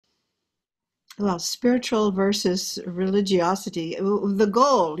Well, spiritual versus religiosity. The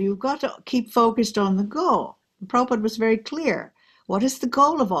goal, you've got to keep focused on the goal. Prabhupada was very clear. What is the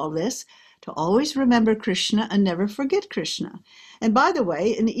goal of all this? To always remember Krishna and never forget Krishna. And by the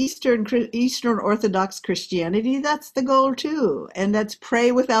way, in Eastern Orthodox Christianity, that's the goal too. And that's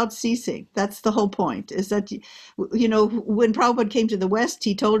pray without ceasing. That's the whole point, is that, when Prabhupada came to the West,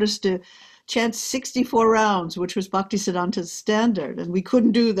 he told us to chant 64 rounds, which was Bhaktisiddhanta's standard. And we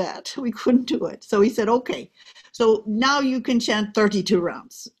couldn't do that. We couldn't do it. So he said, okay, so now you can chant 32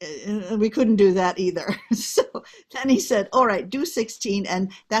 rounds. We couldn't do that either. So then he said, all right, do 16.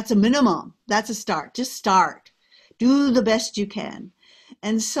 And that's a minimum. That's a start. Just start. Do the best you can.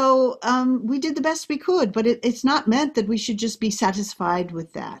 And so we did the best we could, but it's not meant that we should just be satisfied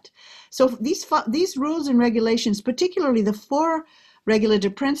with that. So these rules and regulations, particularly the 4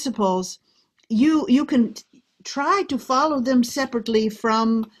 regulative principles, you can try to follow them separately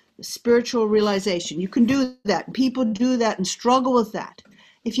from spiritual realization. You can do that. People do that and struggle with that.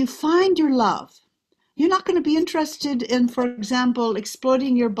 If you find your love, you're not going to be interested in, for example,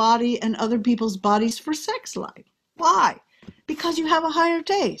 exploiting your body and other people's bodies for sex life. Why? Because you have a higher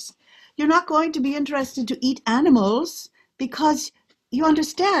taste. You're not going to be interested to eat animals because you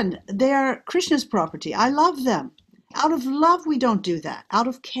understand they are Krishna's property. I love them. Out of love, we don't do that. Out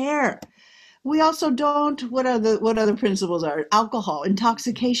of care. We also don't, what other principles are? Alcohol,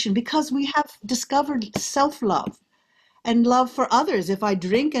 intoxication, because we have discovered self-love and love for others. If I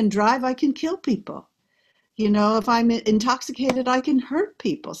drink and drive, I can kill people. If I'm intoxicated, I can hurt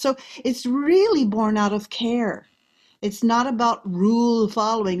people. So it's really born out of care. It's not about rule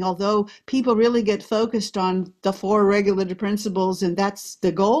following, although people really get focused on the 4 regulative principles, and that's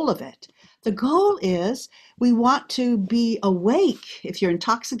the goal of it. The goal is we want to be awake. If you're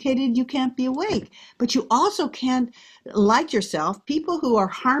intoxicated, you can't be awake. But you also can't, like yourself, people who are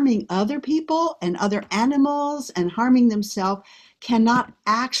harming other people and other animals and harming themselves cannot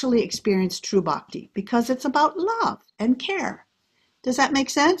actually experience true bhakti because it's about love and care. Does that make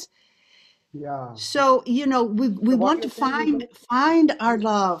sense? Yeah. So, we So want to find our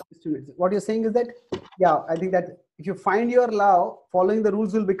love. What you're saying is that, I think that if you find your love, following the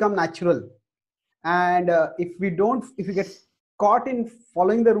rules will become natural. And if you get caught in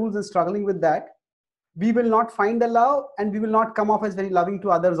following the rules and struggling with that, we will not find the love and we will not come off as very loving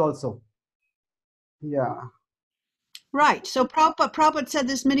to others also. Yeah. Right. So Prabhupada said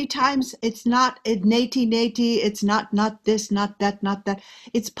this many times. It's not neti, it's not this, not that, not that.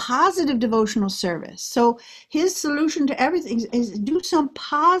 It's positive devotional service. So his solution to everything is do some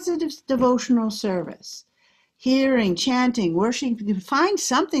positive devotional service. Hearing, chanting, worshiping, find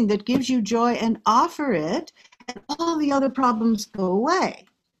something that gives you joy and offer it, and all the other problems go away.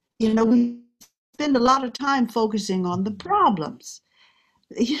 We spend a lot of time focusing on the problems.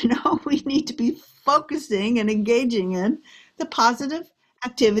 We need to be focusing and engaging in the positive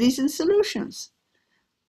activities and solutions.